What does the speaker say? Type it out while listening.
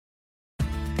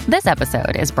This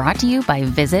episode is brought to you by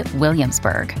Visit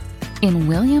Williamsburg. In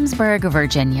Williamsburg,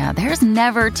 Virginia, there's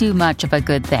never too much of a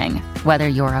good thing. Whether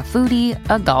you're a foodie,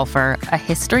 a golfer, a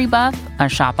history buff, a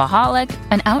shopaholic,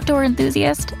 an outdoor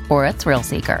enthusiast, or a thrill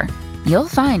seeker, you'll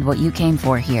find what you came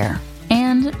for here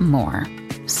and more.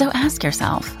 So ask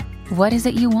yourself, what is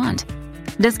it you want?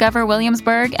 Discover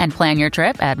Williamsburg and plan your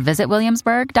trip at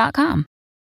visitwilliamsburg.com.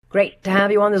 Great to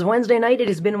have you on this Wednesday night. It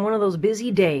has been one of those busy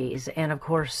days, and of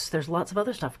course, there's lots of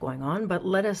other stuff going on, but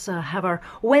let us have our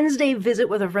Wednesday visit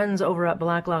with our friends over at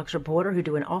Blacklock's Reporter, who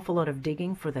do an awful lot of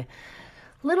digging for the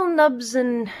little nubs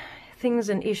and things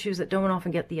and issues that don't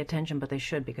often get the attention, but they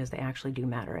should, because they actually do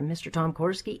matter. And Mr. Tom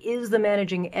Korski is the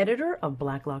managing editor of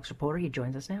Blacklock's Reporter. He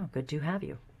joins us now. Good to have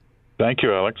you. Thank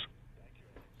you, Alex.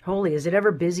 Holy, is it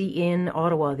ever busy in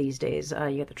Ottawa these days?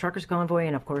 You got the truckers' convoy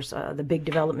and, of course, the big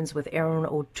developments with Erin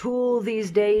O'Toole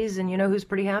these days. And you know who's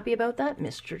pretty happy about that?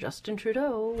 Mr. Justin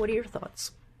Trudeau. What are your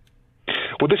thoughts?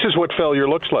 Well, this is what failure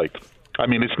looks like. I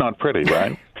mean, it's not pretty,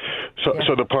 right?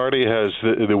 So the party has,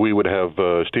 we would have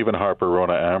Stephen Harper,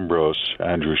 Rona Ambrose,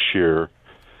 Andrew Scheer,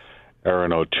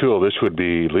 Erin O'Toole. This would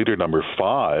be leader number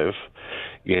 5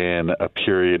 in a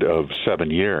period of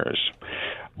 7 years.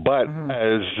 But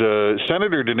as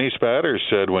Senator Denise Batters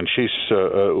said when she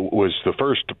was the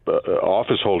first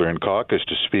office holder in caucus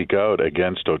to speak out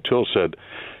against O'Toole, said,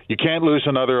 you can't lose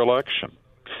another election.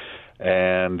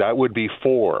 And that would be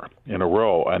 4 in a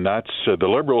row. And that's the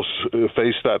Liberals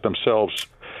faced that themselves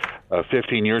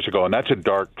 15 years ago, and that's a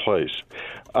dark place.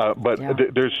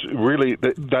 There's really,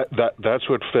 that's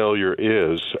what failure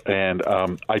is. And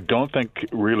I don't think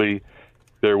really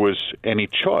there was any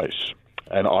choice.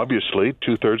 And obviously,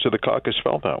 2/3 of the caucus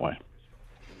felt that way.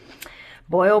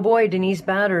 Boy, oh boy, Denise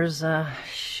Batters,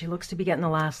 she looks to be getting the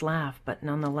last laugh, but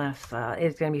nonetheless,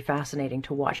 it's going to be fascinating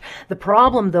to watch. The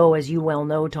problem, though, as you well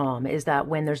know, Tom, is that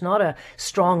when there's not a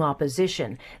strong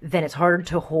opposition, then it's hard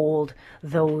to hold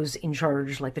those in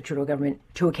charge, like the Trudeau government,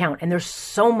 to account. And there's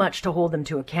so much to hold them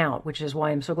to account, which is why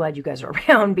I'm so glad you guys are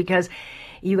around, because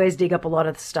you guys dig up a lot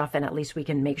of the stuff, and at least we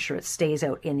can make sure it stays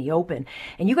out in the open.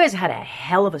 And you guys had a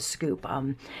hell of a scoop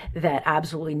that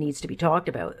absolutely needs to be talked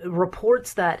about.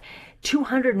 Reports that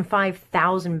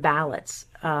 205,000 ballots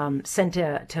sent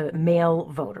to mail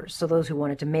voters, so those who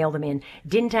wanted to mail them in,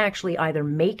 didn't actually either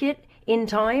make it in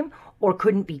time or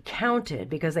couldn't be counted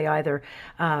because they either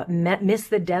missed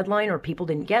the deadline or people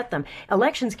didn't get them.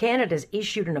 Elections Canada's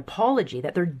issued an apology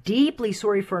that they're deeply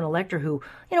sorry for an elector who,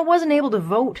 wasn't able to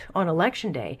vote on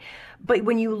election day. But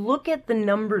when you look at the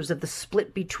numbers of the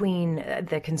split between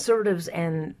the Conservatives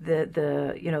and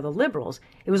the Liberals,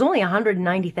 it was only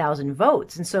 190,000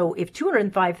 votes. And so if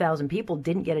 205,000 people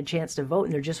didn't get a chance to vote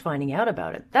and they're just finding out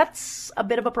about it, that's a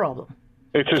bit of a problem.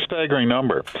 It's a staggering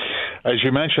number. As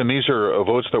you mentioned, these are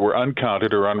votes that were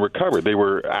uncounted or unrecovered. They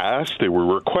were asked, they were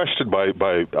requested by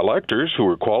electors who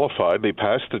were qualified. They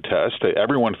passed the test.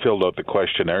 Everyone filled out the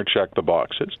questionnaire, checked the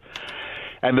boxes.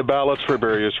 And the ballots, for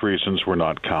various reasons, were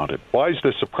not counted. Why is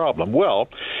this a problem? Well,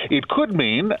 it could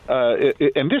mean,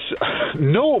 and this,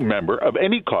 no member of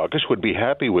any caucus would be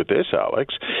happy with this,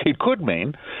 Alex. It could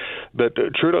mean that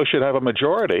Trudeau should have a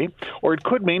majority, or it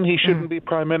could mean he shouldn't be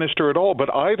prime minister at all.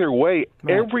 But either way,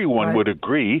 everyone would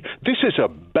agree this is a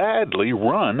badly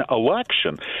run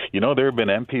election. There have been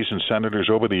MPs and senators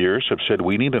over the years have said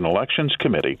we need an elections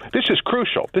committee. This is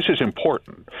crucial. This is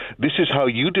important. This is how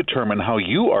you determine how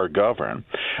you are governed.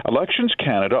 Elections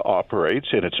Canada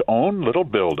operates in its own little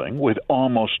building with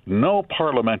almost no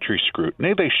parliamentary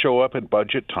scrutiny. They show up at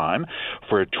budget time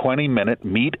for a 20-minute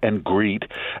meet and greet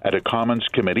at a Commons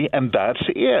committee, and that's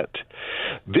it.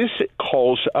 This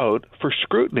calls out for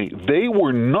scrutiny. They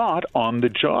were not on the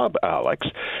job, Alex.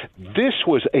 This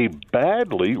was a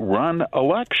badly run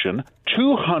election.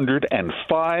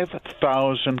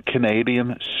 205,000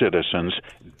 Canadian citizens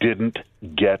didn't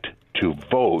get to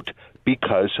vote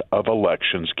because of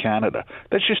Elections Canada.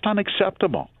 That's just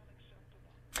unacceptable.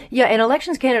 Yeah, and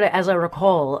Elections Canada, as I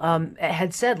recall,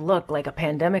 had said, look, like a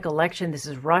pandemic election, this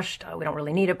is rushed. We don't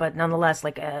really need it, but nonetheless,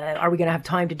 are we going to have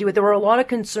time to do it? There were a lot of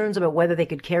concerns about whether they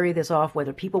could carry this off,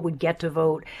 whether people would get to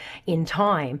vote in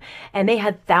time. And they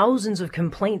had thousands of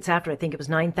complaints after, I think it was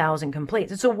 9,000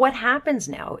 complaints. And so what happens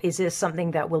now? Is this something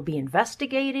that will be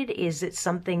investigated? Is it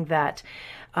something that,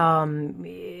 where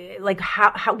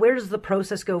does the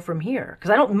process go from here?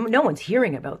 Because no one's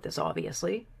hearing about this,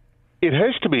 obviously. It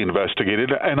has to be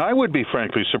investigated, and I would be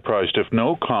frankly surprised if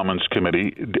no Commons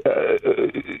Committee,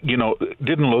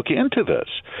 didn't look into this.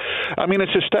 I mean,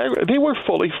 it's a staggering. They were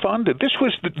fully funded. This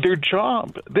was their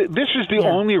job. This is the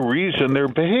only reason they're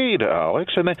paid,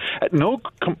 Alex. And at no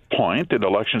point did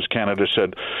Elections Canada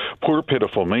said, "Poor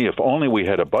pitiful me, if only we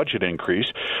had a budget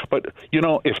increase." But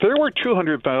if there were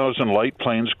 200,000 light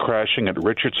planes crashing at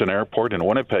Richardson Airport in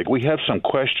Winnipeg, we have some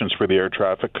questions for the air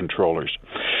traffic controllers.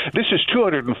 This is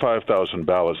 205,000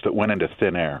 ballots that went into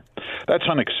thin air. That's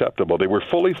unacceptable. They were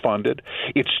fully funded.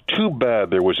 It's too bad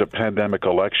there was a pandemic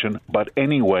election, but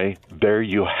anyway, there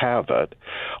you have it.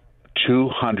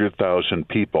 200,000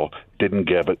 people didn't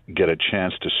get a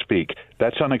chance to speak.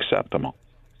 That's unacceptable.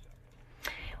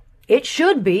 It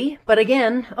should be, but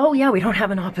again, we don't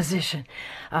have an opposition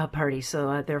party,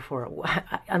 so therefore,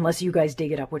 unless you guys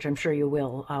dig it up, which I'm sure you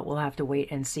will, we'll have to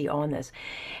wait and see on this.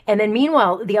 And then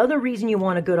meanwhile, the other reason you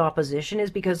want a good opposition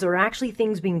is because there are actually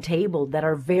things being tabled that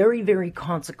are very, very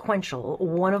consequential,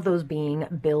 one of those being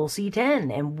Bill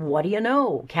C-10. And what do you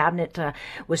know? Cabinet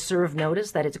was served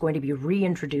notice that it's going to be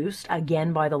reintroduced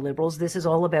again by the Liberals. This is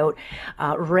all about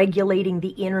regulating the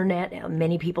internet.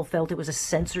 Many people felt it was a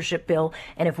censorship bill,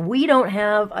 and if we don't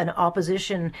have an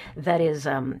opposition that is,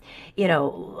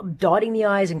 dotting the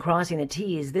I's and crossing the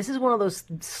T's, this is one of those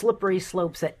slippery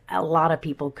slopes that a lot of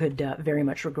people could very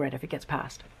much regret if it gets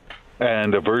passed.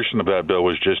 And a version of that bill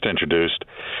was just introduced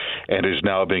and is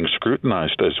now being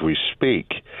scrutinized as we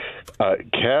speak.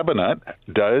 Cabinet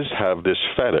does have this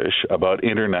fetish about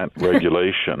internet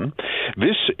regulation.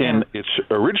 This, in its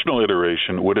original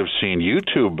iteration, would have seen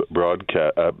YouTube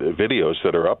broadcast videos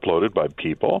that are uploaded by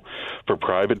people for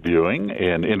private viewing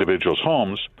in individuals'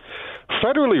 homes,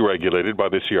 federally regulated by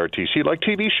the CRTC, like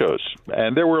TV shows.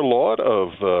 And there were a lot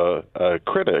of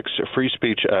critics, free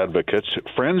speech advocates,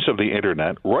 friends of the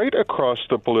internet, right across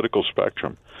the political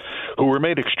spectrum, who were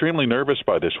made extremely nervous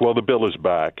by this. Well, the bill is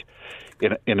back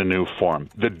in a new form.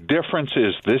 The difference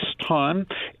is this time,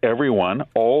 everyone,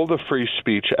 all the free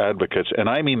speech advocates, and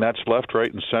I mean that's left,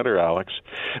 right, and center, Alex,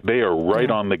 they are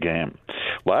right on the game.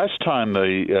 Last time,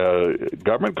 the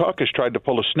government caucus tried to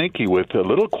pull a sneaky with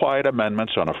little quiet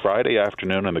amendments on a Friday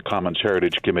afternoon in the Commons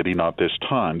Heritage Committee. Not this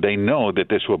time. They know that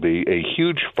this will be a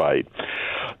huge fight,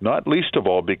 not least of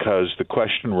all because the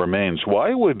question remains,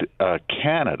 why would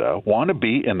Canada want to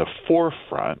be in the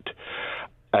forefront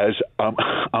as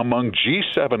among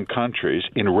G7 countries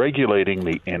in regulating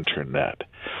the internet?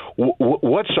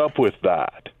 What's up with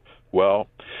that? Well,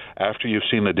 after you've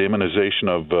seen the demonization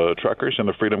of truckers in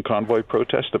the Freedom Convoy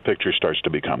protest, the picture starts to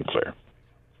become clear.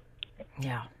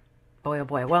 Yeah. Boy, oh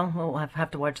boy. Well, we'll have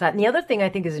to watch that. And the other thing I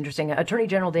think is interesting, Attorney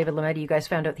General David Lametti, you guys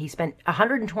found out he spent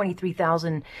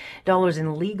 $123,000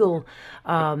 in legal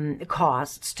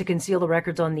costs to conceal the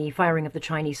records on the firing of the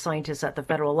Chinese scientists at the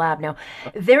federal lab. Now,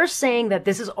 they're saying that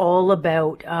this is all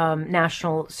about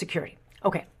national security.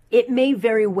 Okay. It may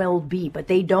very well be, but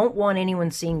they don't want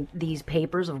anyone seeing these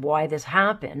papers of why this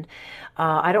happened.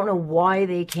 I don't know why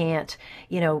they can't,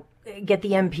 get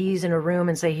the MPs in a room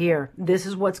and say, here, this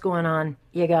is what's going on.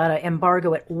 You got to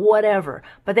embargo it, whatever.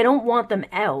 But they don't want them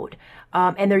out.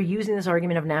 And they're using this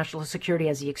argument of national security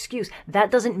as the excuse. That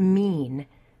doesn't mean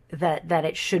that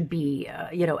it should be,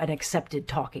 an accepted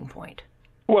talking point.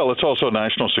 Well, it's also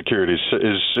national security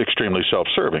is extremely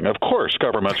self-serving. Of course,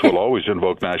 governments will always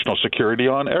invoke national security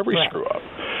on every screw-up.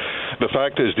 The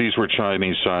fact is, these were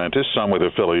Chinese scientists, some with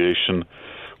affiliation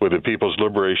with the People's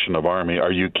Liberation Army.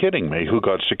 Are you kidding me? Who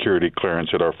got security clearance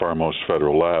at our foremost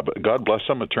federal lab? God bless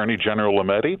him, Attorney General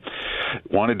Lametti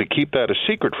wanted to keep that a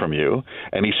secret from you,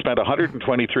 and he spent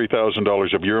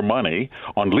 $123,000 of your money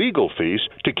on legal fees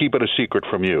to keep it a secret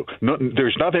from you. No,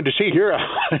 there's nothing to see here,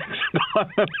 Alex.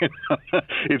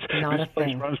 This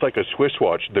place runs like a Swiss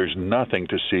watch. There's nothing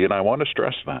to see, and I want to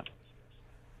stress that.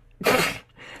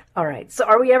 All right. So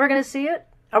are we ever going to see it?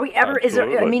 Are we ever? Absolutely. Is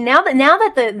there? I mean, now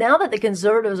that the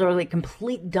Conservatives are like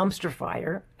complete dumpster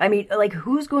fire. I mean, like,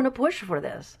 who's going to push for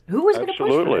this? Who is going to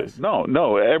push for this?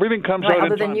 No. Everything comes out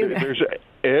in time.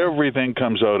 Everything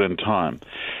comes out in time.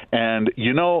 And,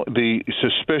 the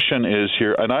suspicion is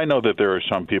here, and I know that there are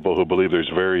some people who believe there's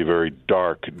very, very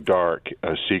dark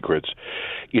secrets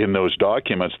in those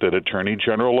documents that Attorney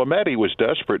General Lametti was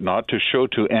desperate not to show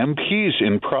to MPs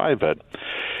in private.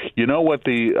 You know what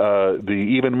the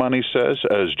Even Money says?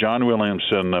 As John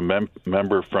Williamson, a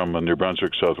member from New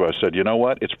Brunswick Southwest, said, you know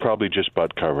what? It's probably just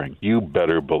butt covering. You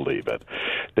better believe it.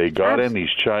 They got in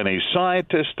these Chinese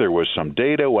scientists. There was some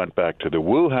data, went back to the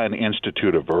Wuhan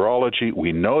Institute of Virology.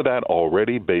 We know that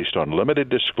already based on limited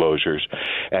disclosures.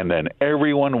 And then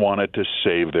everyone wanted to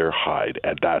save their hide,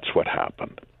 and that's what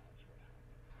happened.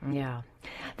 Yeah.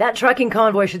 That trucking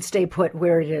convoy should stay put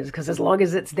where it is, because as long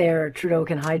as it's there, Trudeau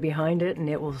can hide behind it, and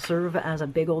it will serve as a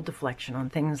big old deflection on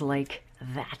things like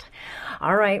that.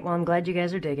 All right. Well, I'm glad you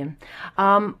guys are digging.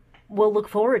 We'll look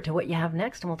forward to what you have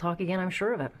next, and we'll talk again, I'm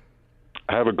sure of it.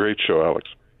 Have a great show, Alex.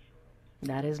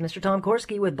 That is Mr. Tom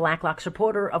Korski with Blacklock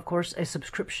Supporter, of course, a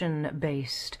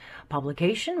subscription-based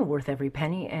publication worth every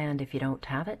penny. And if you don't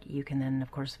have it, you can then, of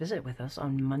course, visit with us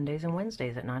on Mondays and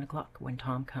Wednesdays at 9 o'clock when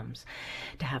Tom comes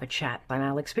to have a chat. I'm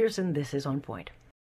Alex Pearson. This is On Point.